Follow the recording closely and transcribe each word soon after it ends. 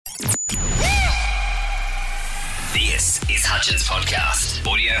This is Hutchins Podcast.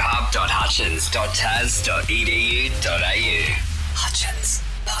 audiohub.hutchins.tas.edu.au. Hutchins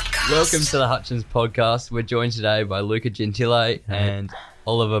Podcast. Welcome to the Hutchins Podcast. We're joined today by Luca Gentile and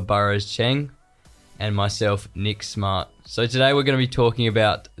Oliver Burrows-Cheng and myself, Nick Smart. So today we're going to be talking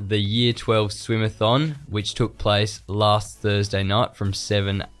about the Year 12 Swimathon, which took place last Thursday night from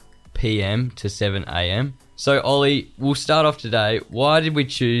 7 p.m. to 7 a.m. So Ollie, we'll start off today. Why did we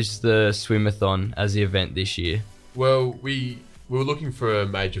choose the Swimathon as the event this year? Well, we were looking for a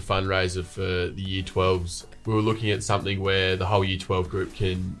major fundraiser for the Year 12s. We were looking at something where the whole Year 12 group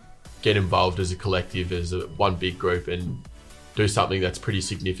can get involved as a collective, as one big group, and do something that's pretty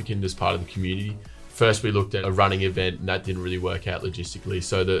significant as part of the community. First, we looked at a running event, and that didn't really work out logistically.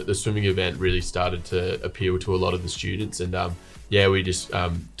 So the swimming event really started to appeal to a lot of the students, and we just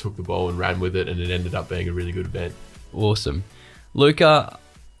took the ball and ran with it, and it ended up being a really good event. Awesome. Luca,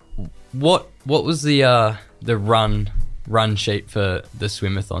 what was the run sheet for the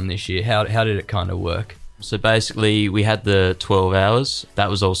Swimathon this year? How did it kind of work? So basically, we had the 12 hours.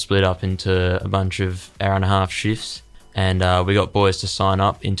 That was all split up into a bunch of hour-and-a-half shifts. And we got boys to sign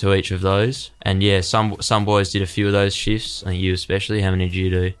up into each of those. And yeah, some boys did a few of those shifts. I think you especially. How many did you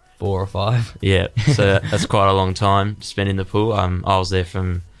do? 4 or 5. Yeah, so that's quite a long time spent in the pool. I was there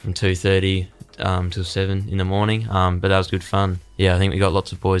from 2:30 till 7 in the morning. But that was good fun. Yeah, I think we got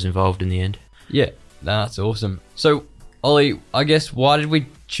lots of boys involved in the end. Yeah, that's awesome. So, Ollie, I guess why did we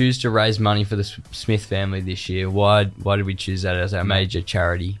choose to raise money for the Smith family this year? Why did we choose that as our major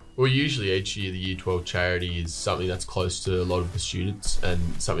charity? Well, usually each year the Year 12 charity is something that's close to a lot of the students and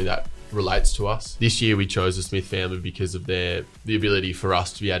something that relates to us. This year we chose the Smith family because of the ability for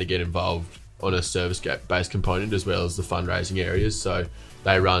us to be able to get involved on a service-based component as well as the fundraising areas. So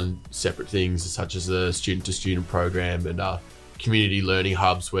they run separate things such as a student-to-student program and community learning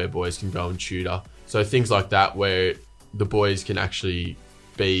hubs where boys can go and tutor. So things like that where the boys can actually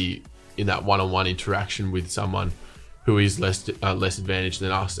be in that one-on-one interaction with someone who is less advantaged than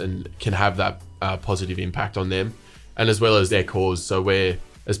us and can have that positive impact on them, and as well as their cause. So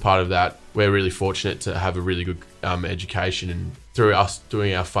as part of that, we're really fortunate to have a really good education, and through us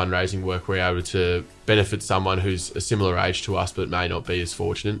doing our fundraising work, we're able to benefit someone who's a similar age to us but may not be as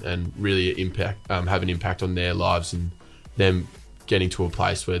fortunate, and really have an impact on their lives and them getting to a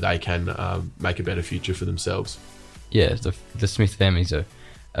place where they can make a better future for themselves. Yeah, the Smith family's a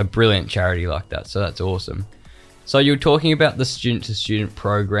brilliant charity like that, so that's awesome. So you were talking about the student-to-student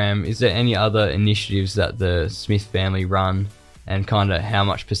program. Is there any other initiatives that the Smith family run, and kind of how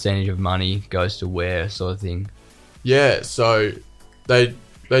much percentage of money goes to where, sort of thing? Yeah, so they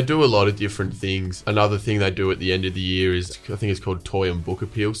do a lot of different things. Another thing they do at the end of the year is, I think it's called Toy and Book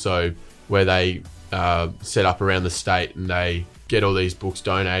Appeal, so where they set up around the state and they get all these books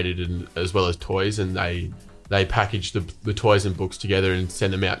donated, and as well as toys, and they package the toys and books together and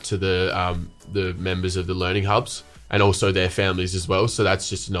send them out to the members of the learning hubs and also their families as well. So that's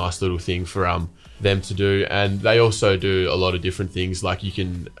just a nice little thing for them to do. And they also do a lot of different things, like you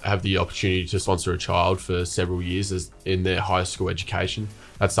can have the opportunity to sponsor a child for several years as in their high school education.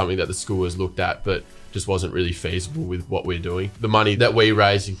 That's something that the school has looked at but just wasn't really feasible with what we're doing. The money that we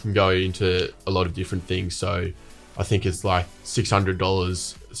raise can go into a lot of different things. So I think it's like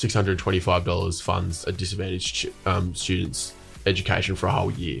 $625 funds a disadvantaged students' education for a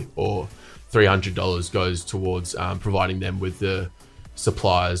whole year, or $300 goes towards providing them with the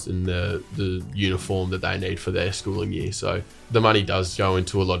supplies and the uniform that they need for their schooling year. So the money does go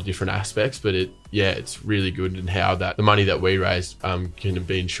into a lot of different aspects, but it's really good in how that the money that we raise can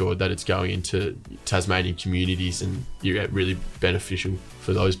be ensured that it's going into Tasmanian communities, and you get really beneficial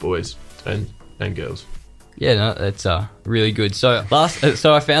for those boys and girls. Yeah, no, that's really good. So I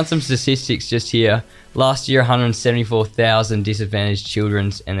found some statistics just here. Last year, 174,000 disadvantaged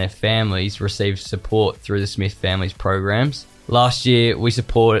children and their families received support through the Smith Families programs. Last year,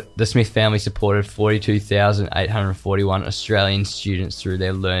 the Smith family supported 42,841 Australian students through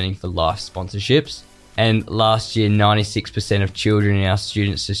their Learning for Life sponsorships. And last year, 96% of children in our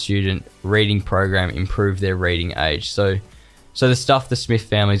student-to-student reading program improved their reading age. So the stuff the Smith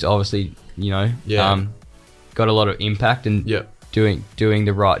families obviously, got a lot of impact and doing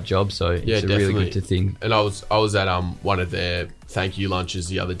the right job. So it's really good to think. And I was at one of their thank you lunches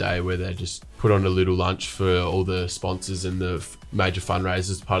the other day where they just put on a little lunch for all the sponsors and the major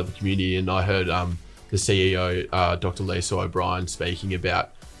fundraisers part of the community. And I heard the CEO, Dr. Lisa O'Brien, speaking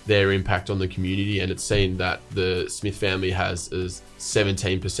about their impact on the community, and it's seen that the Smith family has a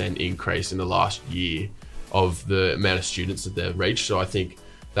 17% increase in the last year of the amount of students that they've reached. So I think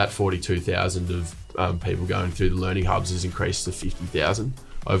that 42,000 of people going through the learning hubs has increased to 50,000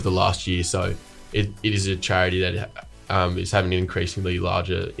 over the last year. So it is a charity that is having an increasingly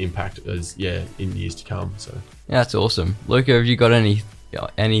larger impact in years to come. So Yeah, that's awesome. Luca, have you got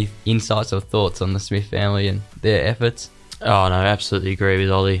any insights or thoughts on the Smith family and their efforts? Oh no, absolutely agree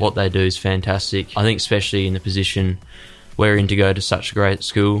with Ollie. What they do is fantastic. I think especially in the position we're in to go to such a great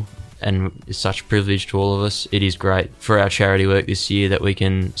school, and it's such a privilege to all of us. It is great for our charity work this year that we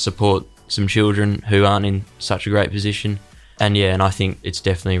can support some children who aren't in such a great position. And I think it's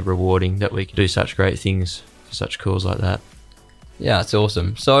definitely rewarding that we can do such great things for such cause like that. Yeah, it's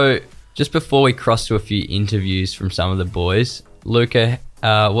awesome. So just before we cross to a few interviews from some of the boys, Luca,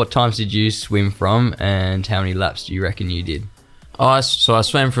 what times did you swim from, and how many laps do you reckon you did? So I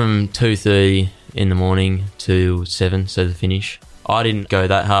swam from 2:30 in the morning to 7, so the finish. I didn't go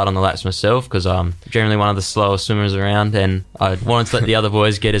that hard on the laps myself because I'm generally one of the slower swimmers around, and I wanted to let the other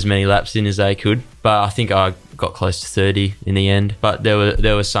boys get as many laps in as they could. But I think I got close to 30 in the end. But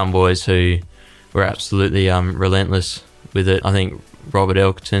there were some boys who were absolutely relentless with it. I think Robert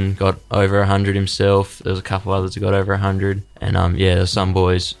Elkton got over 100 himself. There was a couple others who got over 100. And there were some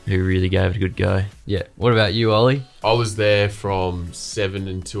boys who really gave it a good go. Yeah. What about you, Ollie? I was there from 7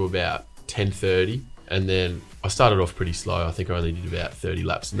 until about 10:30, and then I started off pretty slow. I think I only did about 30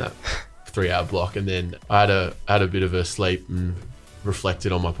 laps in that 3-hour block, and then I had a bit of a sleep and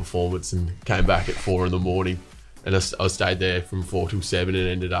reflected on my performance and came back at 4 in the morning. And I stayed there from 4 till 7 and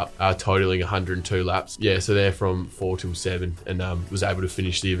ended up totaling 102 laps. Yeah, so there from 4 till 7, and was able to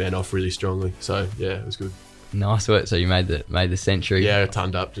finish the event off really strongly. So yeah, it was good. Nice work. So you made the century. Yeah, I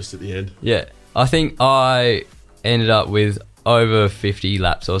turned up just at the end. Yeah, I think I ended up with over 50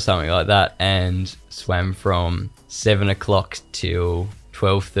 laps or something like that, and swam from 7 o'clock till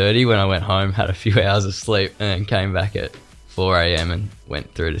 12:30 when I went home, had a few hours of sleep, and then came back at 4 a.m. and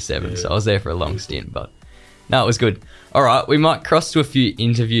went through to 7. Yeah. So I was there for a long stint, but no, it was good. All right, we might cross to a few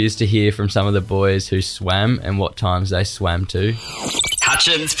interviews to hear from some of the boys who swam and what times they swam to.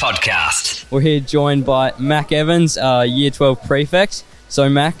 Hutchins Podcast. We're here joined by Mac Evans, Year 12 prefect. So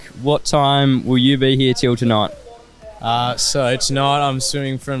Mac, what time will you be here till tonight? So tonight I'm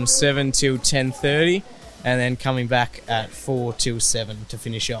swimming from 7 till 10:30 and then coming back at 4 till 7 to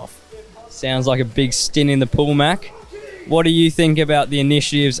finish off. Sounds like a big stint in the pool, Mac. What do you think about the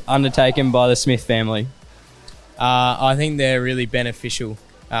initiatives undertaken by the Smith family? I think they're really beneficial.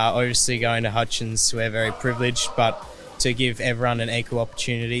 Obviously going to Hutchins, we're very privileged, but to give everyone an equal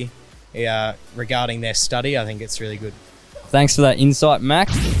opportunity regarding their study, I think it's really good. Thanks for that insight, Mac.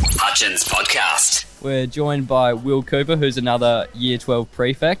 Hutchins Podcast. We're joined by Will Cooper, who's another Year 12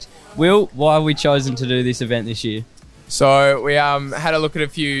 prefect. Will, why have we chosen to do this event this year? So we had a look at a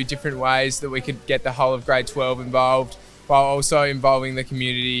few different ways that we could get the whole of grade 12 involved, while also involving the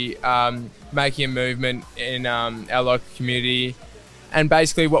community, making a movement in our local community. And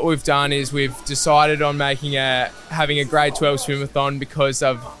basically what we've done is we've decided on having a grade 12 swimathon because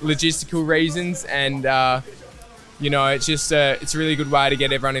of logistical reasons, and it's a really good way to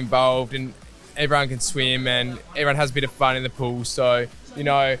get everyone involved, and everyone can swim and everyone has a bit of fun in the pool. So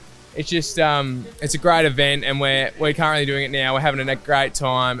it's just it's a great event, and we're currently doing it now. We're having a great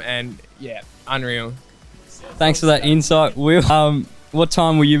time, and yeah, unreal. Thanks for that insight, Will. What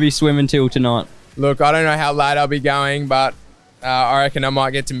time will you be swimming till tonight? Look, I don't know how late I'll be going, but I reckon I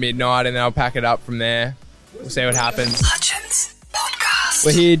might get to midnight and then I'll pack it up from there. We'll see what happens. Hutchins Podcast.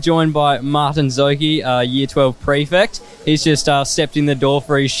 We're here joined by Martin Zoki, Year 12 prefect. He's just stepped in the door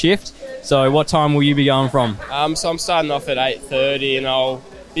for his shift. So what time will you be going from? So I'm starting off at 8:30 and I'll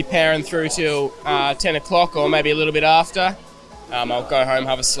be powering through till 10 o'clock or maybe a little bit after. I'll go home,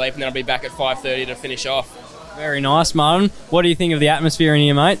 have a sleep, and then I'll be back at 5:30 to finish off. Very nice, Martin. What do you think of the atmosphere in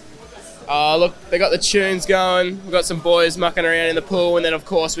here, mate? Look, they got the tunes going. We've got some boys mucking around in the pool, and then of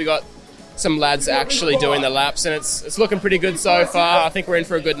course we got some lads actually doing the laps, and it's looking pretty good so far. I think we're in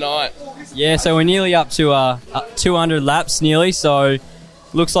for a good night. Yeah, so we're nearly up to 200 laps nearly, so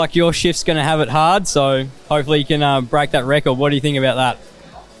looks like your shift's going to have it hard, so hopefully you can break that record. What do you think about that?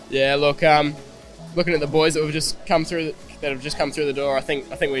 Yeah, look, looking at the boys that have just come through the door, I think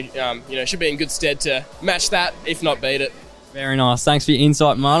we should be in good stead to match that, if not beat it. Very nice. Thanks for your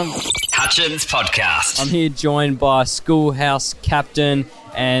insight, Martin. Hutchins Podcast. I'm here joined by Schoolhouse Captain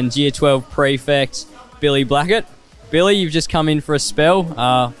and Year 12 Prefect, Billy Blackett. Billy, you've just come in for a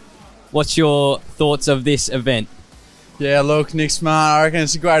spell. What's your thoughts of this event? Yeah, look, Nick Smart, I reckon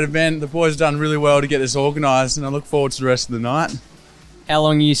it's a great event. The boys have done really well to get this organised, and I look forward to the rest of the night. How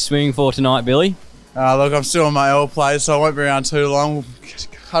long are you swimming for tonight, Billy? Look, I'm still on my L play, so I won't be around too long. We'll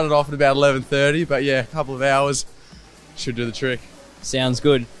cut it off at about 11:30, but yeah, a couple of hours should do the trick. Sounds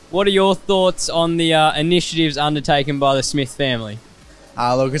good. What are your thoughts on the initiatives undertaken by the Smith family?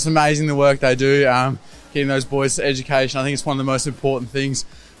 Look, it's amazing the work they do, getting those boys to education. I think it's one of the most important things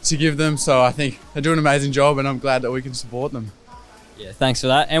to give them. So I think they do an amazing job, and I'm glad that we can support them. Yeah, thanks for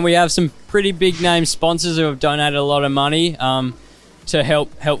that. And we have some pretty big name sponsors who have donated a lot of money to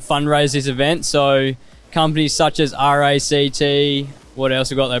help fundraise this event. So companies such as RACT, what else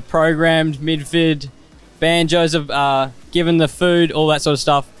we've got there? Programmed, Midfid, Banjos have given the food, all that sort of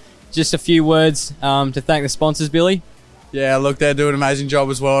stuff. Just a few words to thank the sponsors, Billy. Yeah, look, they're doing an amazing job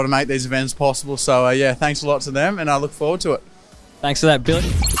as well to make these events possible. So yeah, thanks a lot to them, and I look forward to it. Thanks for that, Billy.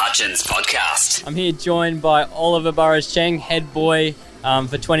 Hutchins Podcast. I'm here joined by Oliver Burrows Cheng, head boy for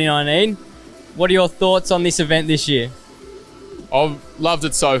 2019. What are your thoughts on this event this year? I've loved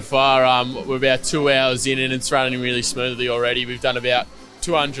it so far. We're about 2 hours in and it's running really smoothly already. We've done about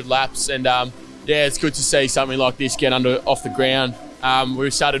 200 laps and yeah, it's good to see something like this get off the ground.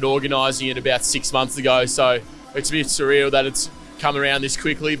 We started organising it about 6 months ago, so it's a bit surreal that it's come around this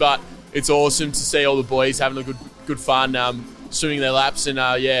quickly, but it's awesome to see all the boys having a good fun, swimming their laps, and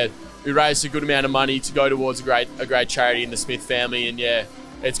yeah, we raised a good amount of money to go towards a great charity in the Smith family, and yeah,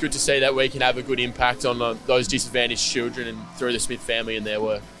 it's good to see that we can have a good impact on those disadvantaged children and through the Smith family and their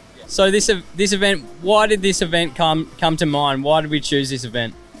work. So this event, why did this event come to mind? Why did we choose this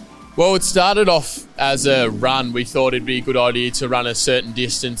event? Well, it started off as a run. We thought it'd be a good idea to run a certain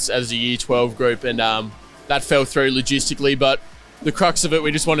distance as a Year 12 group, and that fell through logistically, but the crux of it,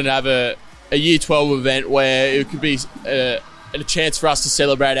 we just wanted to have a Year 12 event where it could be a chance for us to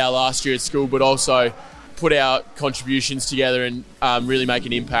celebrate our last year at school, but also put our contributions together and really make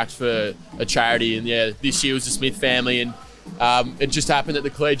an impact for a charity. And yeah, this year was the Smith family, and it just happened that the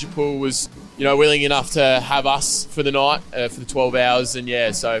collegiate pool was, willing enough to have us for the night, for the 12 hours. And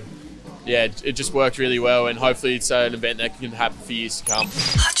yeah, so yeah, it just worked really well, and hopefully it's an event that can happen for years to come.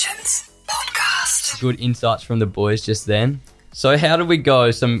 Hutchins Podcast. Good insights from the boys just then. So how did we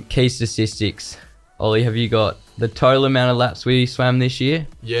go? Some key statistics. Ollie, have you got the total amount of laps we swam this year?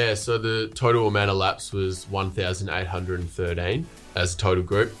 Yeah, so the total amount of laps was 1,813 as a total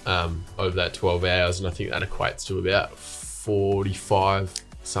group over that 12 hours, and I think that equates to about 45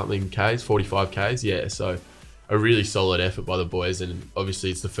 Ks, yeah, so a really solid effort by the boys, and obviously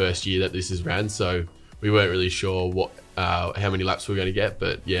it's the first year that this is ran, so we weren't really sure how many laps we were going to get,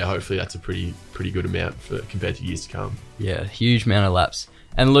 but yeah, hopefully that's a pretty good amount compared to years to come. Yeah, huge amount of laps.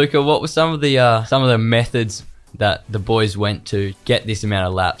 And Luca, what were some of the methods that the boys went to get this amount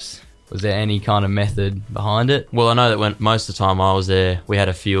of laps? Was there any kind of method behind it? Well, I know that when most of the time I was there, we had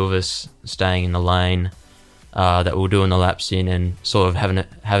a few of us staying in the lane that we were doing the laps in and sort of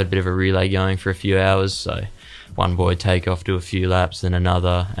have a bit of a relay going for a few hours. So one boy would take off, do a few laps, then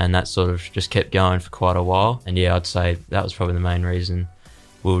another, and that sort of just kept going for quite a while. And yeah, I'd say that was probably the main reason.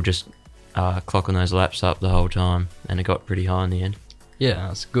 We were just clocking those laps up the whole time, and it got pretty high in the end. Yeah,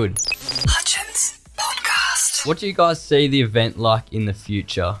 that's good. Hutchins Podcast. What do you guys see the event like in the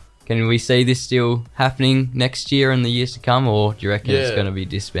future? Can we see this still happening next year and the years to come, or do you reckon it's going to be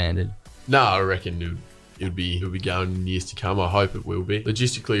disbanded? No, I reckon it'll be going in years to come. I hope it will be.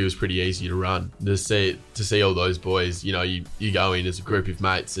 Logistically, it was pretty easy to run. To see all those boys, you go in as a group of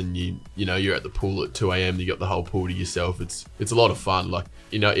mates, and you're at the pool at 2 a.m. You got the whole pool to yourself. It's a lot of fun. Like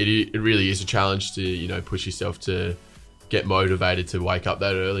it really is a challenge to push yourself to get motivated to wake up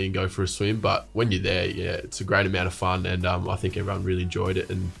that early and go for a swim. But when you're there, yeah, it's a great amount of fun, and I think everyone really enjoyed it.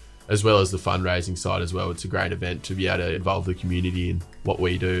 And as well as the fundraising side as well, it's a great event to be able to involve the community in what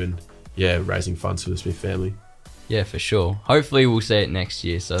we do, and yeah, raising funds for the Smith family. Yeah, for sure. Hopefully we'll see it next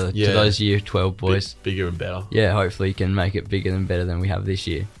year. So to those Year 12 boys, bigger and better. Yeah, hopefully you can make it bigger and better than we have this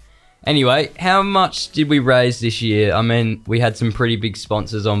year. Anyway, how much did we raise this year? I mean, we had some pretty big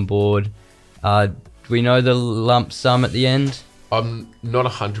sponsors on board. Do we know the lump sum at the end? I'm not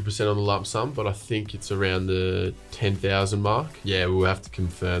 100% on the lump sum, but I think it's around the 10,000 mark. Yeah, we'll have to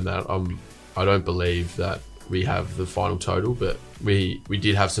confirm that. I don't believe that we have the final total, but we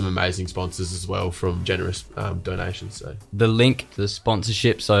did have some amazing sponsors as well from generous donations. So the link to the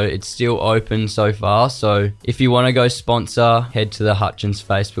sponsorship, so it's still open so far. So if you want to go sponsor, head to the Hutchins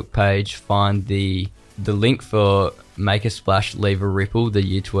Facebook page, find the link for Make a Splash, Leave a Ripple, the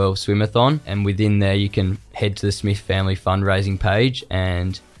Year 12 Swimathon, and within there you can head to the Smith Family fundraising page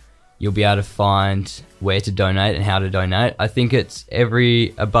and you'll be able to find where to donate and how to donate. I think it's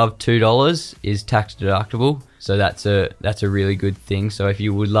every above $2 is tax deductible, so that's a really good thing. So if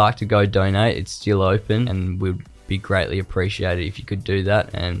you would like to go donate, it's still open, and we'd be greatly appreciated if you could do that,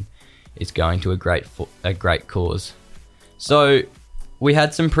 and it's going to a great cause. So we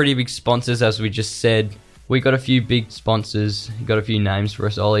had some pretty big sponsors, as we just said. We got a few big sponsors. You got a few names for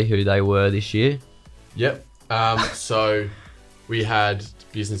us, Ollie, who they were this year? Yep. So we had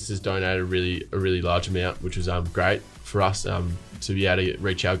businesses donate a really large amount, which was great for us to be able to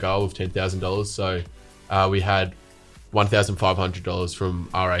reach our goal of $10,000. So we had $1,500 from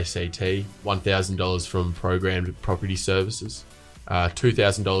RACT, $1,000 from Programmed Property Services,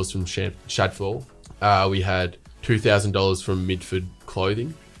 $2,000 from Shadfall. We had $2,000 from Midford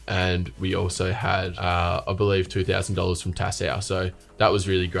Clothing, and we also had, I believe, $2,000 from Tassau. So that was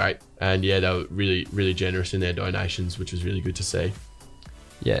really great. And yeah, they were really generous in their donations, which was really good to see.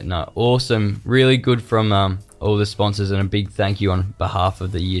 Yeah, no, awesome. Really good from all the sponsors, and a big thank you on behalf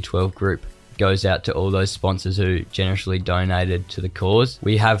of the Year 12 group goes out to all those sponsors who generously donated to the cause.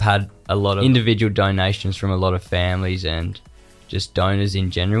 We have had a lot of individual donations from a lot of families and just donors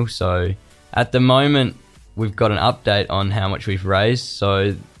in general. So at the moment, we've got an update on how much we've raised.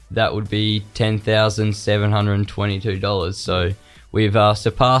 So that would be $10,722. So we've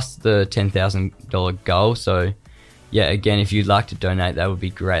surpassed the $10,000 goal. So yeah, again, if you'd like to donate, that would be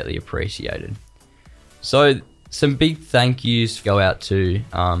greatly appreciated. So some big thank yous go out to,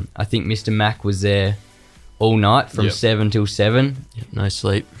 I think Mr. Mac was there all night from 7 till 7. Yep, no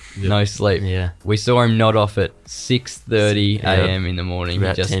sleep. No sleep. Yeah. We saw him nod off at 6:30 a.m. in the morning.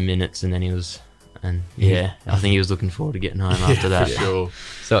 About 10 minutes, and then he was... And yeah, I think he was looking forward to getting home after that. Sure.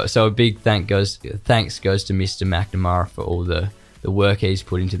 So a big thanks goes to Mr. McNamara for all the work he's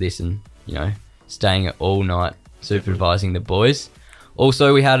put into this, and staying up all night supervising the boys.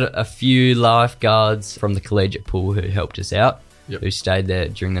 Also, we had a few lifeguards from the collegiate pool who helped us out, who stayed there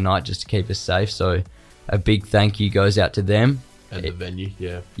during the night just to keep us safe. So a big thank you goes out to them. And the venue,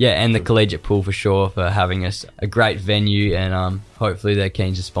 and the collegiate pool for sure for having us a great venue, and hopefully they're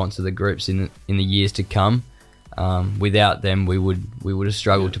keen to sponsor the groups in the years to come. Without them, we would have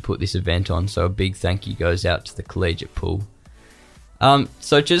struggled to put this event on. So a big thank you goes out to the collegiate pool.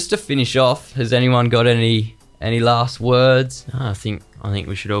 So just to finish off, has anyone got any last words? I think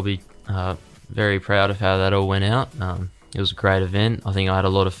we should all be very proud of how that all went out. It was a great event. I think I had a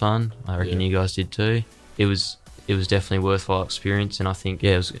lot of fun. I reckon you guys did too. It was definitely a worthwhile experience, and I think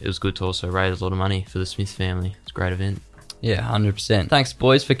it was good to also raise a lot of money for the Smith family. It's a great event. Yeah, 100%. Thanks,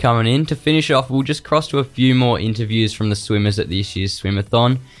 boys, for coming in. To finish off, we'll just cross to a few more interviews from the swimmers at this year's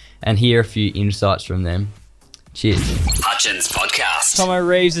Swimathon and hear a few insights from them. Cheers. Hutchins Podcast. Tomo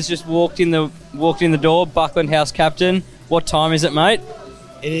Reeves has just walked in the door. Buckland House captain. What time is it, mate?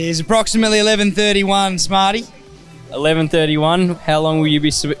 It is approximately 11:31, Smarty. 11:31. How long will you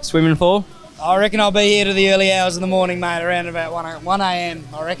be swimming for? I reckon I'll be here to the early hours of the morning, mate, around about 1 a.m.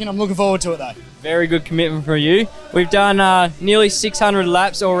 I reckon. I'm looking forward to it, though. Very good commitment from you. We've done nearly 600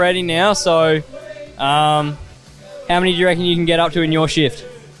 laps already now, so how many do you reckon you can get up to in your shift?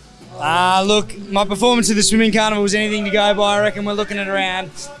 Look, my performance at the swimming carnival was anything to go by. I reckon we're looking at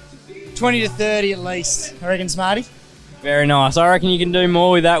around 20 to 30 at least. I reckon, Smarty. Very nice. I reckon you can do more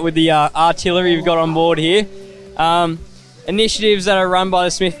with that with the artillery you've got on board here. Initiatives that are run by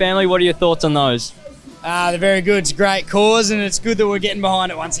the Smith family, what are your thoughts on those? They're very good. It's a great cause, and it's good that we're getting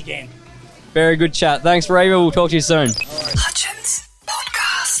behind it once again. Very good chat. Thanks, Reva. We'll talk to you soon. Hutchins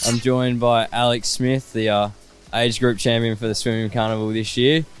Podcast. I'm joined by Alex Smith, the age group champion for the swimming carnival this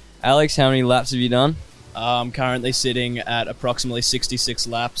year. Alex, how many laps have you done? I'm currently sitting at approximately 66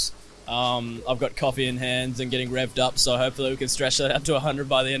 laps. I've got coffee in hands and getting revved up, so hopefully we can stretch that out to 100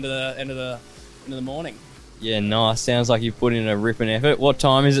 by the end of the morning. Yeah, nice. Sounds like you put in a ripping effort. What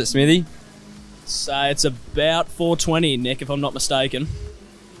time is it, Smithy? So it's about 4:20, Nick, if I'm not mistaken.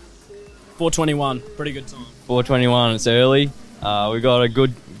 4:21, pretty good time. 4:21, it's early. We've got a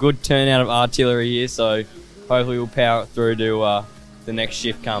good turnout of artillery here, so hopefully we'll power it through to the next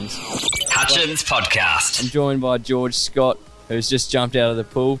shift comes. Hutchins Podcast. I'm joined by George Scott, who's just jumped out of the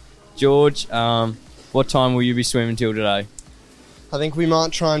pool. George, what time will you be swimming till today? I think we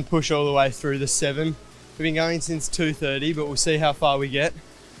might try and push all the way through the 7. We've been going since 2:30, but we'll see how far we get.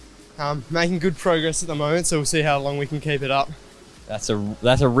 Making good progress at the moment, so we'll see how long we can keep it up. That's a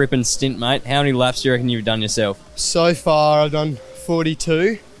ripping stint, mate. How many laps do you reckon you've done yourself? So far, I've done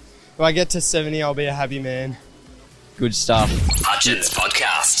 42. If I get to 70, I'll be a happy man. Good stuff. Hutchins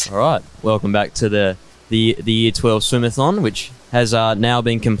Podcast. All right, welcome back to the Year 12 Swimathon, which has now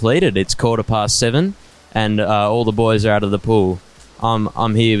been completed. It's 7:15, and all the boys are out of the pool.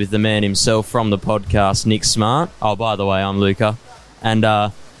 I'm here with the man himself from the podcast, Nick Smart. Oh, by the way, I'm Luca. And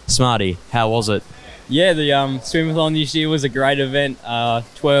Smarty, how was it? Yeah, the Swimathon this year was a great event.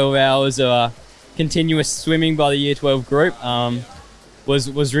 12 hours of continuous swimming by the Year 12 group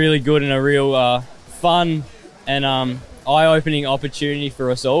was really good and a real fun and eye-opening opportunity for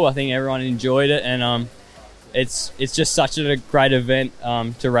us all. I think everyone enjoyed it, and it's just such a great event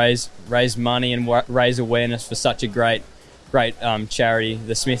to raise money and raise awareness for such a great great charity,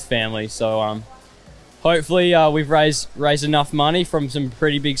 the Smith family. So hopefully we've raised enough money from some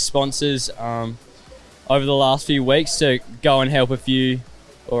pretty big sponsors over the last few weeks to go and help a few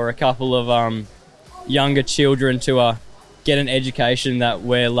or a couple of younger children to get an education that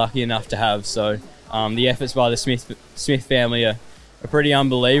we're lucky enough to have. So the efforts by the Smith family are pretty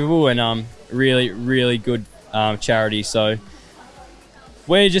unbelievable and really, really good charity. So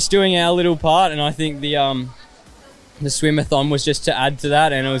we're just doing our little part, and I think the swimathon was just to add to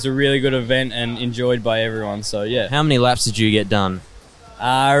that, and it was a really good event and enjoyed by everyone. So yeah. How many laps did you get done?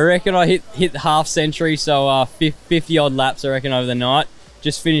 I reckon I hit the half century, so 50 odd laps I reckon over the night.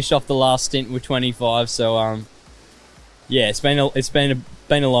 Just finished off the last stint with 25, so yeah, it's been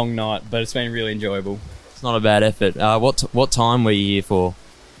a long night, but it's been really enjoyable. It's not a bad effort. What time were you here for?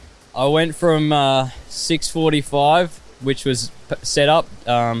 I went from 6:45, which was set up,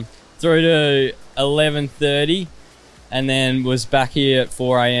 through to 11:30, and then was back here at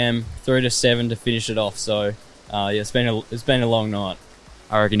 4 a.m. through to 7 to finish it off. So yeah, it's been a long night.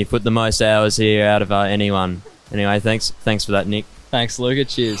 I reckon you put the most hours here out of anyone. Anyway, thanks for that, Nick. Thanks, Luca.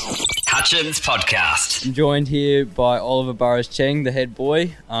 Cheers. Hutchins Podcast. I'm joined here by Oliver Burrows-Cheng, the head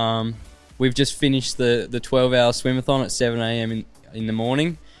boy. We've just finished the 12-hour swimathon at 7 a.m. in the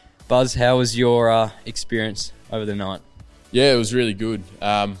morning. Buzz, how was your experience over the night? Yeah, it was really good.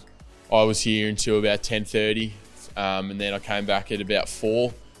 I was here until about 10:30, and then I came back at about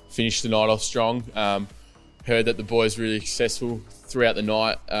 4. Finished the night off strong. Heard that the boys were really successful throughout the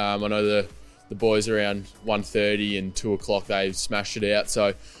night. I know the boys around 1:30 and 2 o'clock, they smashed it out.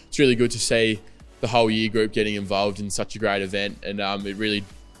 So it's really good to see the whole year group getting involved in such a great event, and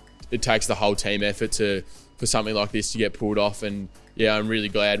it takes the whole team effort for something like this to get pulled off. And yeah, I'm really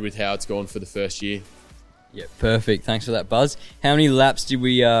glad with how it's gone for the first year. Yeah, perfect. Thanks for that, Buzz. How many laps did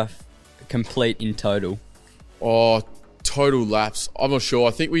we complete in total? Oh, total laps, I'm not sure.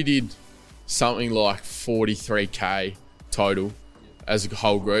 I think we did something like 43k total as a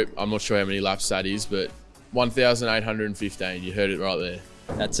whole group. I'm not sure how many laps that is, but 1,815. You heard it right there.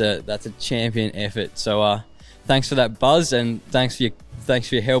 That's a champion effort. So thanks for that, Buzz, and thanks for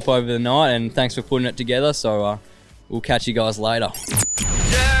your help over the night, and thanks for putting it together. So we'll catch you guys later.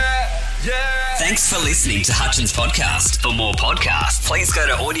 Thanks for listening to Hutchins Podcast. For more podcasts, please go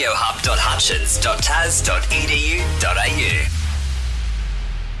to audiohub.hutchins.tas.edu.au.